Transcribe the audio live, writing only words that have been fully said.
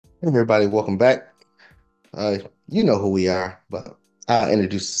Hey everybody, welcome back. Uh, you know who we are, but I'll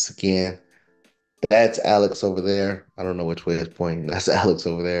introduce us again. That's Alex over there. I don't know which way it's pointing. That's Alex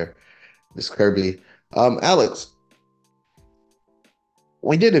over there. This Kirby. Alex,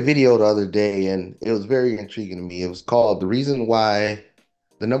 we did a video the other day and it was very intriguing to me. It was called the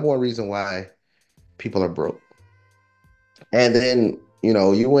number one reason why people are broke. And then,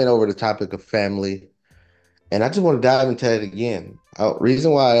 you went over the topic of family. And I just want to dive into that again.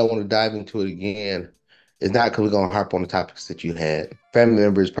 Reason why I want to dive into it again is not because we're going to harp on the topics that you had. Family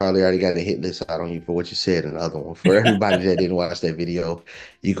members probably already got a hit list out on you for what you said in the other one. For everybody that didn't watch that video,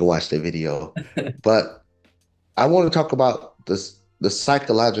 you can watch that video. But I want to talk about the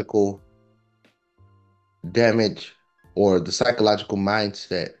psychological damage or the psychological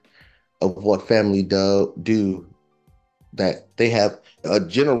mindset of what family do that they have a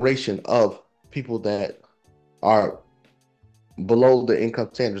generation of people that are below the income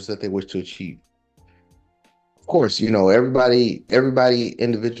standards that they wish to achieve. Of course, everybody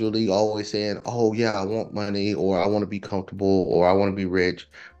individually always saying, "Oh yeah, I want money, or I want to be comfortable, or I want to be rich,"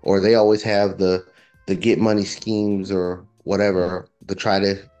 or they always have the get money schemes or whatever to try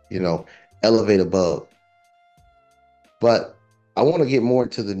to, you know, elevate above. But I want to get more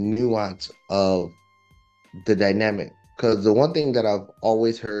into the nuance of the dynamic because the one thing that I've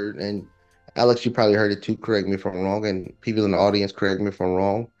always heard, and Alex, you probably heard it too, correct me if I'm wrong, and people in the audience, correct me if I'm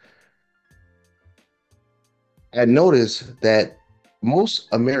wrong. I noticed that most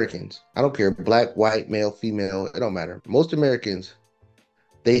Americans, I don't care, black, white, male, female, it don't matter. Most Americans,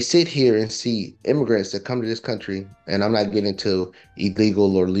 they sit here and see immigrants that come to this country, and I'm not getting into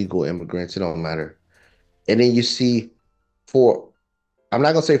illegal or legal immigrants, it don't matter. And then you see, for, I'm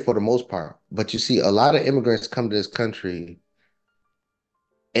not gonna say for the most part, but you see a lot of immigrants come to this country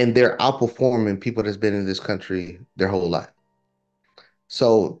and they're outperforming people that's been in this country their whole life.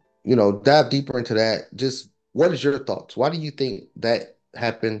 So, dive deeper into that. Just what is your thoughts? Why do you think that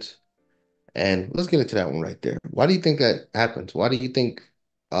happens? And let's get into that one right there. Why do you think that happens? Why do you think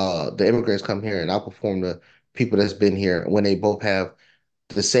the immigrants come here and outperform the people that's been here when they both have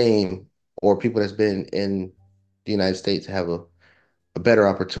the same, or people that's been in the United States have a better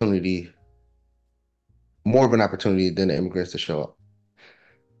opportunity, more of an opportunity than the immigrants to show up?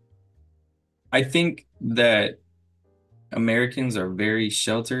 I think that Americans are very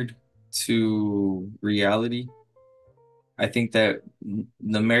sheltered to reality. I think that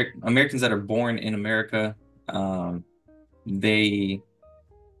Americans that are born in America, um, they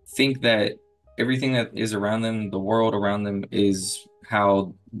think that everything that is around them, the world around them, is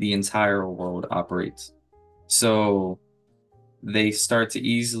how the entire world operates. So they start to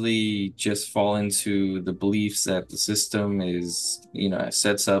easily just fall into the beliefs that the system is,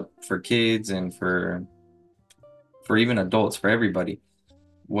 sets up for kids and for even adults, for everybody,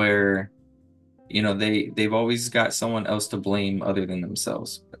 where they've always got someone else to blame other than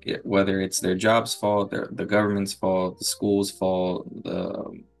themselves. Whether it's their job's fault, the government's fault, the school's fault,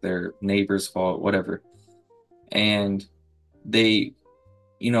 their neighbor's fault, whatever. And they,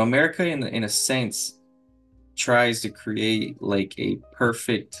 America in a sense tries to create like a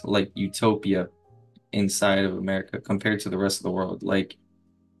perfect like utopia inside of America compared to the rest of the world. Like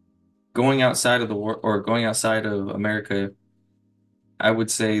going outside of the world or going outside of America, I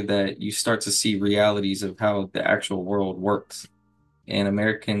would say that you start to see realities of how the actual world works. And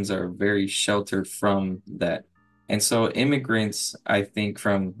Americans are very sheltered from that. And so immigrants, I think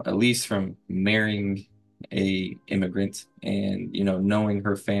from at least from marrying a immigrant and knowing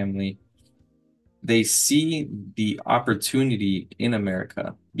her family, they see the opportunity in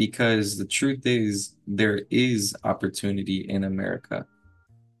America because the truth is there is opportunity in America.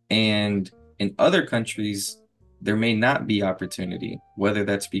 And in other countries, there may not be opportunity, whether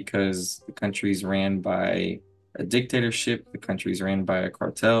that's because the country's ran by a dictatorship, the country's ran by a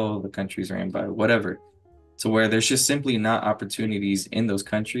cartel, the country's ran by whatever, to where there's just simply not opportunities in those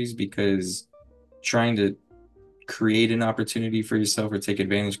countries because trying to create an opportunity for yourself or take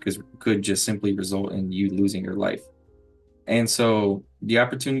advantage because could just simply result in you losing your life. And so the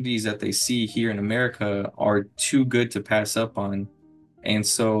opportunities that they see here in America are too good to pass up on. And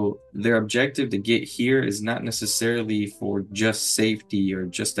so their objective to get here is not necessarily for just safety or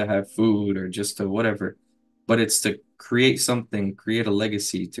just to have food or just to whatever, but it's to create something, create a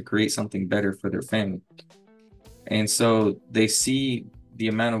legacy, to create something better for their family. And so they see the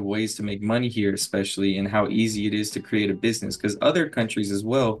amount of ways to make money here, especially, and how easy it is to create a business. Because other countries as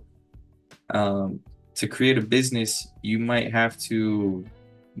well, um, to create a business, you might have to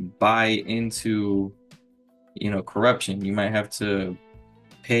buy into, corruption. You might have to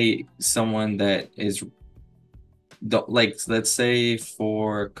pay someone that is don't like let's say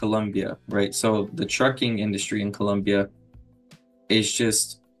for Colombia, right? So the trucking industry in Colombia is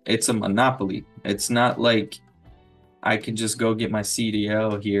just it's a monopoly. It's not like I can just go get my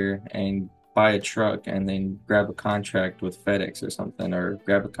CDL here and buy a truck and then grab a contract with FedEx or something, or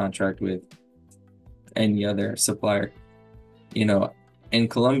grab a contract with any other supplier. You know, in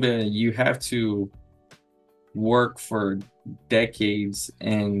Colombia, you have to work for decades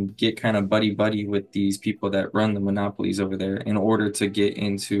and get kind of buddy buddy with these people that run the monopolies over there in order to get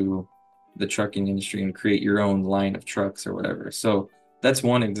into the trucking industry and create your own line of trucks or whatever. So that's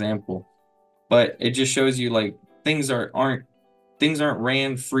one example. But it just shows you like things aren't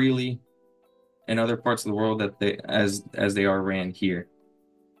ran freely in other parts of the world that they as they are ran here.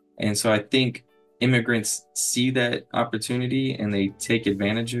 And so I think immigrants see that opportunity and they take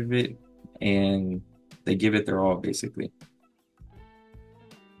advantage of it and they give it their all, basically.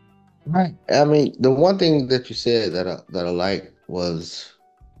 Right. I mean, the one thing that you said that I like was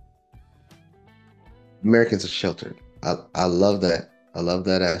Americans are sheltered. I love that. I love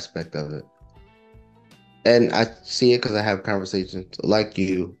that aspect of it. And I see it because I have conversations like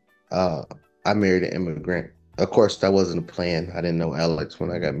you. Uh, I married an immigrant. Of course, that wasn't a plan. I didn't know Alex when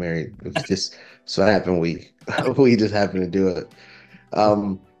I got married. It was just so happened we we just happened to do it.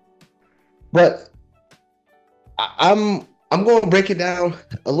 Um, but I'm going to break it down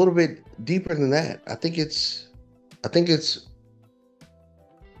a little bit deeper than that. I think it's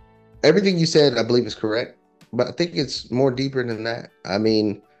everything you said. I believe is correct, but I think it's more deeper than that. I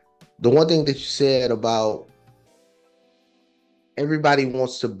mean, the one thing that you said about everybody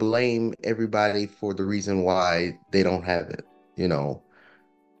wants to blame everybody for the reason why they don't have it. You know,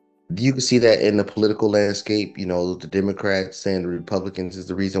 you can see that in the political landscape. You know, the Democrats saying the Republicans is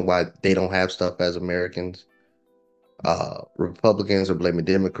the reason why they don't have stuff as Americans. Republicans are blaming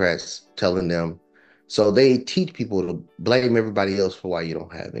Democrats, telling them. So they teach people to blame everybody else for why you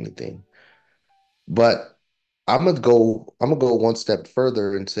don't have anything. But I'm gonna go one step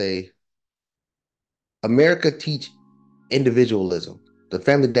further and say America teach individualism. The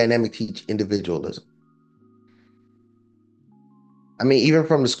family dynamic teach individualism. I mean, even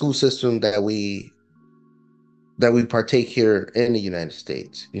from the school system that we partake here in the United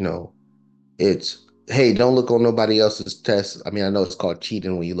States, it's hey, don't look on nobody else's test. I mean, I know it's called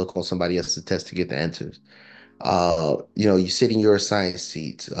cheating when you look on somebody else's test to get the answers. You sit in your assigned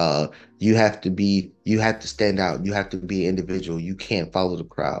seats. You have to stand out. You have to be an individual. You can't follow the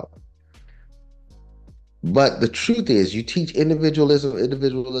crowd. But the truth is, you teach individualism,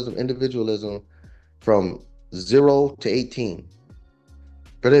 individualism, individualism from 0 to 18.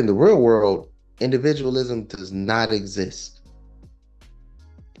 But in the real world, individualism does not exist.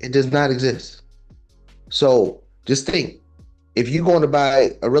 It does not exist. So just think, if you're going to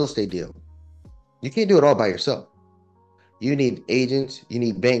buy a real estate deal, you can't do it all by yourself. You need agents, you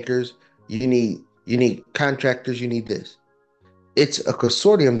need bankers, you need contractors, you need this. It's a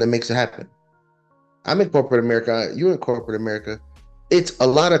consortium that makes it happen. I'm in corporate America, you're in corporate America. It's a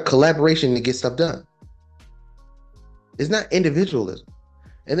lot of collaboration to get stuff done. It's not individualism.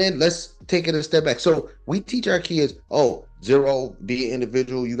 And then let's take it a step back. So we teach our kids, oh, 0, be an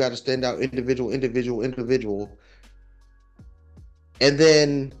individual, you got to stand out, individual, individual, individual. And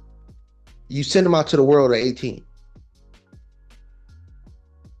then you send them out to the world at 18.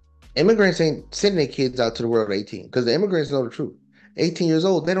 Immigrants ain't sending their kids out to the world at 18 because the immigrants know the truth. 18 years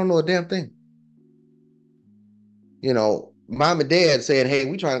old, they don't know a damn thing. Mom and dad saying, hey,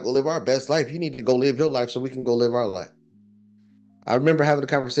 we trying to go live our best life. You need to go live your life so we can go live our life. I remember having a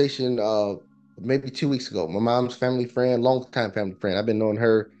conversation maybe 2 weeks ago. My mom's family friend, long time family friend. I've been knowing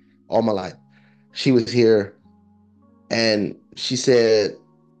her all my life. She was here and she said,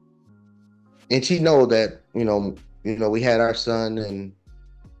 and she know that, we had our son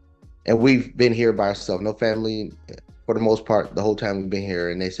and we've been here by ourselves, no family for the most part, the whole time we've been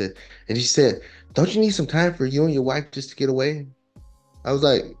here. And she said, don't you need some time for you and your wife just to get away? I was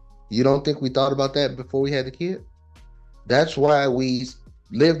like, you don't think we thought about that before we had the kid? That's why we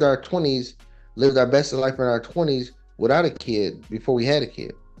lived our 20s, lived our best life in our 20s without a kid before we had a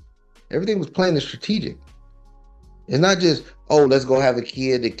kid. Everything was planned and strategic. It's not just, oh, let's go have a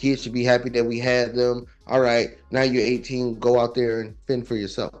kid. The kid should be happy that we had them. All right, now you're 18, go out there and fend for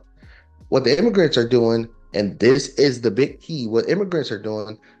yourself. What the immigrants are doing, and this is the big key, what immigrants are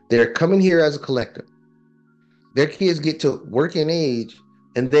doing, they're coming here as a collective. Their kids get to working age,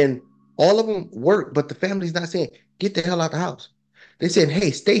 and then all of them work, but the family's not saying, get the hell out the house. They said,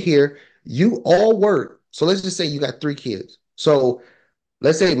 hey, stay here. You all work. So let's just say you got 3 kids. So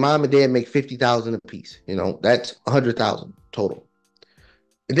let's say mom and dad make 50,000 a piece. That's 100,000 total.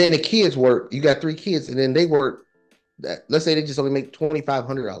 And then the kids work. You got 3 kids, and then they work. that let's say they just only make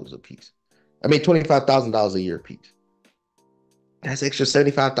 $2,500 a piece. I mean $25,000 a year a piece. That's extra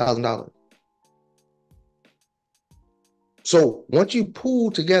 $75,000. So once you pool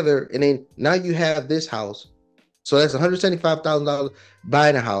together, and then now you have this house, so that's $175,000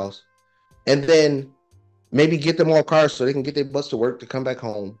 buying a house, and then maybe get them all cars so they can get their bus to work to come back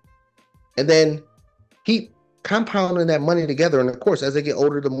home, and then keep compounding that money together. And of course, as they get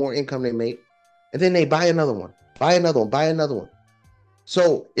older, the more income they make, and then they buy another one, buy another one, buy another one.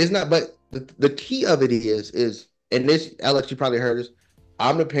 So it's not, but the key of it is, and this, Alex, you probably heard this.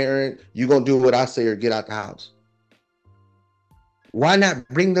 I'm the parent. You're gonna do what I say or get out the house. Why not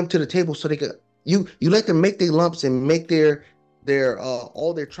bring them to the table so they can you let them make their lumps and make their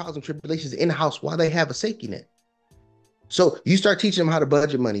all their trials and tribulations in the house while they have a safety net. So you start teaching them how to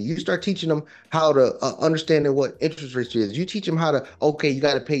budget money. You start teaching them how to understanding what interest rates is. You teach them how to, okay, you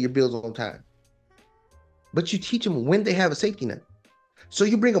got to pay your bills on time. But you teach them when they have a safety net. So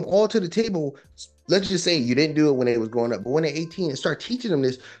you bring them all to the table. Let's just say you didn't do it when they was growing up, but when they're 18, and start teaching them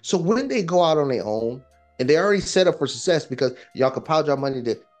this. So when they go out on their own, and they're already set up for success because y'all can pile your money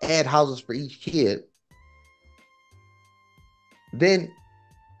to add houses for each kid, then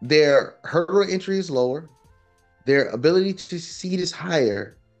their hurdle entry is lower, their ability to succeed is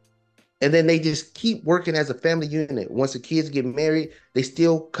higher, and then they just keep working as a family unit. Once the kids get married, they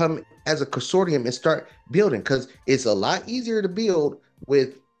still come as a consortium and start building, because it's a lot easier to build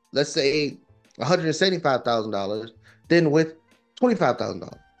with, let's say, $175,000 than with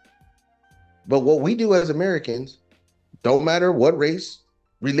 $25,000. But what we do as Americans, don't matter what race,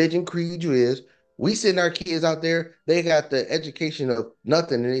 religion, creed you is, we send our kids out there, they got the education of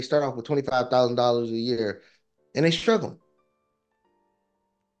nothing, and they start off with $25,000 a year, and they struggle.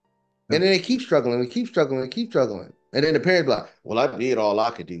 And then they keep struggling and keep struggling and keep struggling. And then the parents be like, well, I did all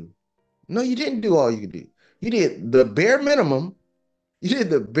I could do. No, you didn't do all you could do. You did the bare minimum. You did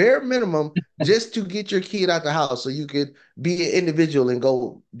the bare minimum just to get your kid out the house so you could be an individual and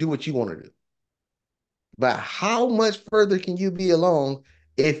go do what you want to do. But how much further can you be along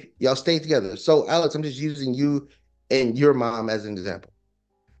if y'all stay together? So, Alex, I'm just using you and your mom as an example.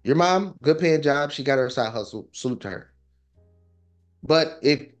 Your mom, good paying job, she got her side hustle. Salute to her. But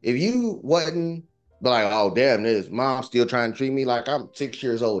if you wasn't like, oh damn, this mom's still trying to treat me like I'm 6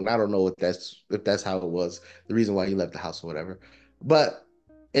 years old, and I don't know if that's how it was, the reason why you left the house or whatever. But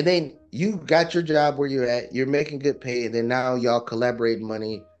and then you got your job where you're at, you're making good pay, and then now y'all collaborate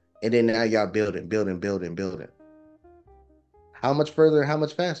money, and then now y'all building, building, building, building. How much further, how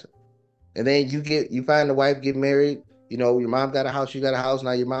much faster? And then you find a wife, get married, your mom got a house, you got a house,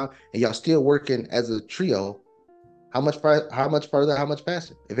 now your mom, and y'all still working as a trio. How much further, how much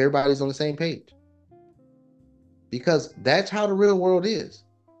faster if everybody's on the same page? Because that's how the real world is.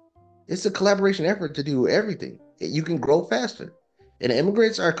 It's a collaboration effort to do everything. You can grow faster. And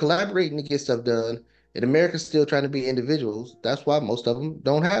immigrants are collaborating to get stuff done. And America's still trying to be individuals. That's why most of them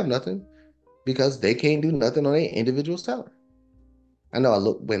don't have nothing, because they can't do nothing on their individual salary. I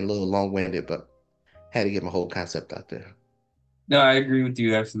know went a little long-winded, but had to get my whole concept out there. No, I agree with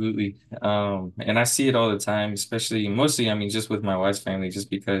you absolutely. And I see it all the time, especially mostly, I mean, just with my wife's family, just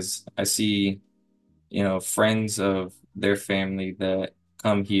because I see, friends of their family that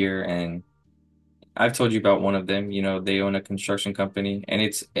come here, and I've told you about one of them. They own a construction company, and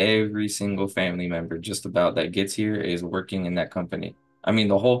it's every single family member just about that gets here is working in that company. I mean,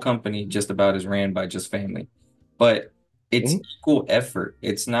 the whole company just about is ran by just family, but it's Mhm. equal effort.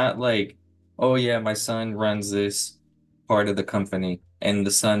 It's not like, oh yeah, my son runs this part of the company, and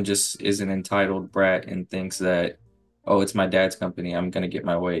the son just is an entitled brat and thinks that, oh, it's my dad's company, I'm gonna get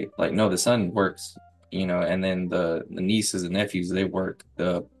my way. Like, no, the son works, and then the nieces and nephews, they work.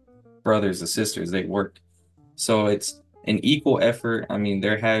 The brothers and sisters, they work. So it's an equal effort. I mean,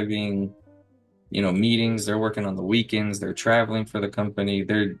 they're having, meetings, they're working on the weekends, they're traveling for the company,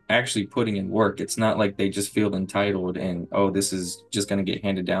 they're actually putting in work. It's not like they just feel entitled and, oh, this is just going to get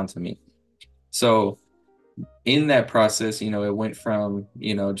handed down to me. So in that process, it went from,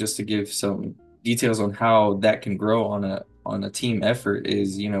 just to give some details on how that can grow on a team effort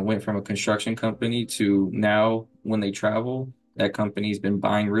is, went from a construction company to now when they travel, that company's been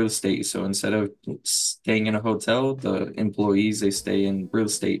buying real estate. So instead of staying in a hotel, the employees, they stay in real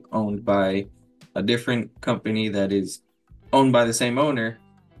estate owned by a different company that is owned by the same owner,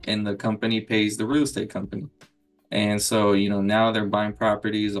 and the company pays the real estate company. And so, now they're buying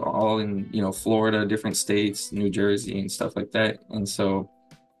properties all in, Florida, different states, New Jersey, and stuff like that. And so,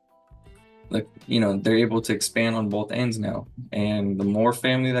 like, they're able to expand on both ends now. And the more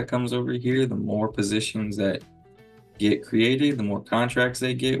family that comes over here, the more positions that get created, the more contracts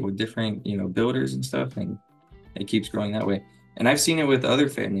they get with different, builders and stuff. And It keeps growing that way. And I've seen it with other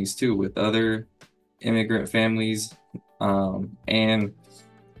families too, with other immigrant families. And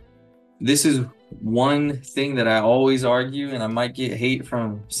this is one thing that I always argue, and I might get hate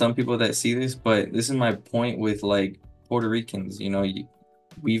from some people that see this, but this is my point with like Puerto Ricans.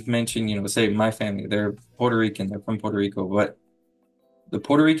 We've mentioned, say my family, they're Puerto Rican, they're from Puerto Rico, but the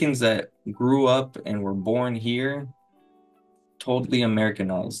Puerto Ricans that grew up and were born here, totally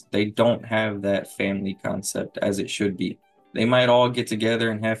Americanized. They don't have that family concept as it should be. They might all get together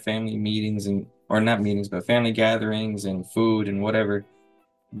and have family meetings and, or not meetings, but family gatherings and food and whatever.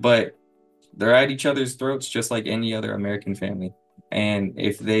 But they're at each other's throats just like any other American family. And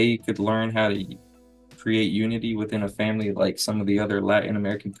if they could learn how to create unity within a family like some of the other Latin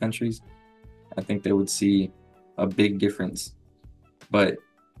American countries, I think they would see a big difference. But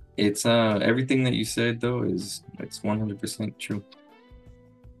it's everything that you said though is it's 100% true.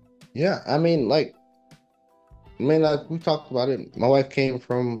 Yeah, like we talked about it. My wife came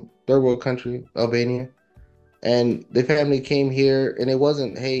from third world country, Albania, and the family came here, and it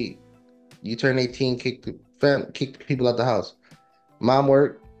wasn't, hey, you turn 18, kick the people out the house. Mom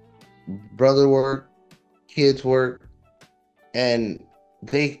worked, brother worked, kids worked, and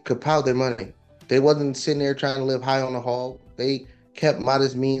they compiled their money. They wasn't sitting there trying to live high on the hog. They kept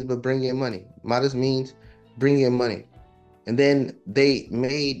modest means, but bring in money. Modest means, bring in money. And then they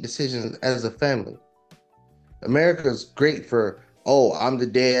made decisions as a family. America's great for, oh, I'm the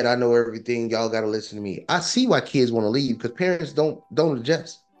dad, I know everything, y'all got to listen to me. I see why kids want to leave because parents don't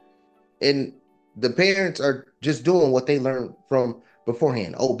adjust. And the parents are just doing what they learned from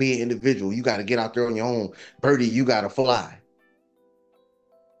beforehand. Oh, be an individual. You got to get out there on your own. Birdie, you got to fly.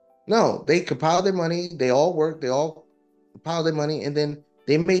 No, they compiled their money. They all worked. They all compiled their money, and then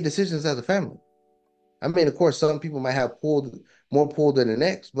they made decisions as a family. I mean, of course, some people might have pulled more pulled than the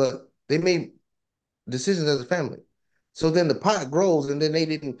next, but they made decisions as a family. So then the pot grows, and then they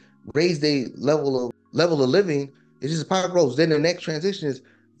didn't raise their level of living. It's just the pot grows. Then the next transition is,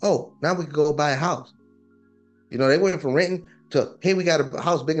 oh, now we can go buy a house. They went from renting to, hey, we got a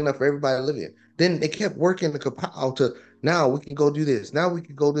house big enough for everybody to live in. Then they kept working to compile to, now we can go do this. Now we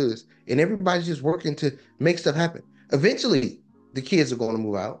can go do this. And everybody's just working to make stuff happen. Eventually, the kids are going to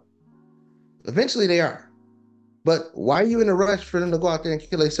move out. Eventually, they are. But why are you in a rush for them to go out there and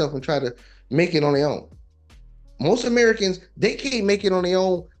kill themselves and try to make it on their own? Most Americans, they can't make it on their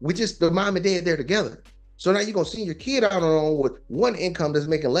own with just the mom and dad there together. So now you're gonna send your kid out on their own with one income that's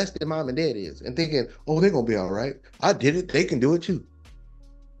making less than mom and dad is, and thinking, oh, they're gonna be all right. I did it, they can do it too.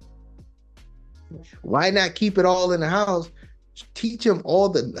 Why not keep it all in the house? Teach them all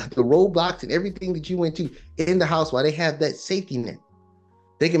the roadblocks and everything that you went to in the house while they have that safety net.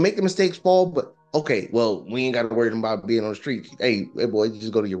 They can make the mistakes fall, but okay, well, we ain't got to worry about being on the street. Hey, boy, you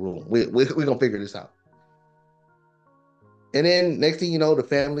just go to your room. We're gonna figure this out. And then next thing you know, the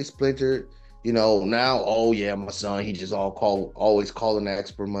family splintered. Now, oh yeah, my son, he just always calling the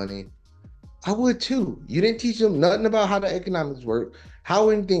expert money. I would too. You didn't teach them nothing about how the economics work, how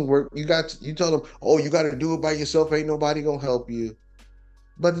anything worked. You told them, oh, you got to do it by yourself. Ain't nobody gonna help you.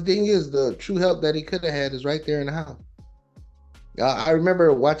 But the thing is, the true help that he could have had is right there in the house. I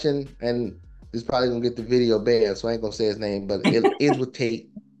remember watching, and this is probably gonna get the video banned, so I ain't gonna say his name, but it is with Tate.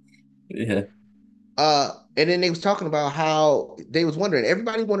 Yeah. And then they was talking about how they was wondering,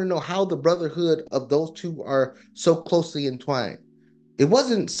 everybody want to know how the brotherhood of those two are so closely entwined. It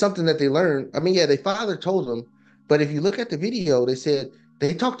wasn't something that they learned. I mean, yeah, their father told them, but if you look at the video, they said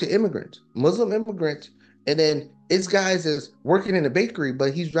they talked to immigrants, Muslim immigrants, and then it's guys that's working in a bakery,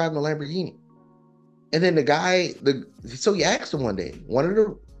 but he's driving a Lamborghini. And then the guy, so he asked him one day, one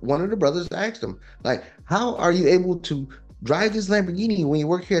of the brothers asked him, like, how are you able to drive this Lamborghini when you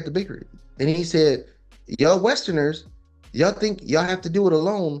work here at the bakery? And he said, y'all Westerners, y'all think y'all have to do it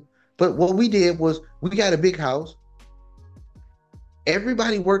alone. But what we did was we got a big house.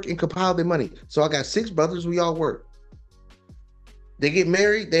 Everybody work and compile their money. So I got six brothers, we all work. They get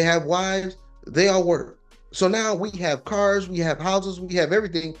married, they have wives, they all work. So now we have cars, we have houses, we have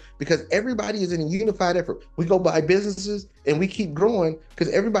everything because everybody is in a unified effort. We go buy businesses and we keep growing because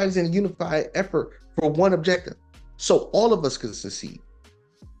everybody's in a unified effort for one objective. So all of us can succeed.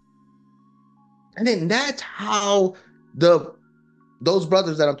 And then that's how the those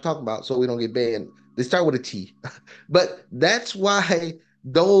brothers that I'm talking about, so we don't get banned, they start with a T. But that's why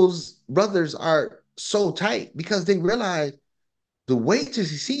those brothers are so tight because they realize the way to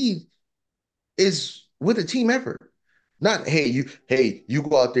succeed is with a team effort. Not hey you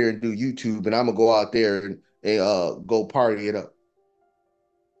go out there and do YouTube and I'm gonna go out there and go party it up.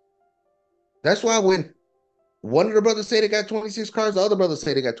 That's why when one of the brothers say they got 26 cars, the other brothers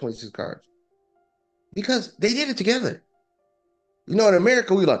say they got 26 cars. because they did it together. You know, in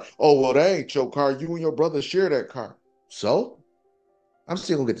America, we like, oh, well, that ain't your car. You and your brother share that car. So I'm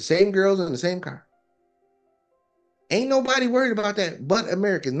still gonna get the same girls in the same car. Ain't nobody worried about that but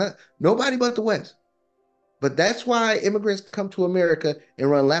Americans, not nobody but the West. But that's why immigrants come to America and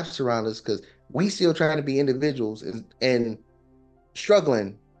run laps around us because we still trying to be individuals and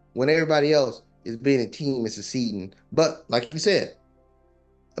struggling when everybody else is being a team and succeeding. But like you said,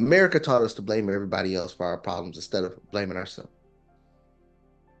 America taught us to blame everybody else for our problems instead of blaming ourselves.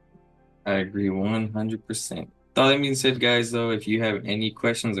 I agree 100%. With all that being said, guys, though, if you have any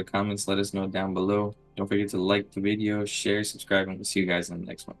questions or comments, let us know down below. Don't forget to like the video, share, subscribe, and we'll see you guys in the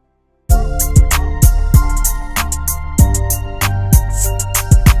next one.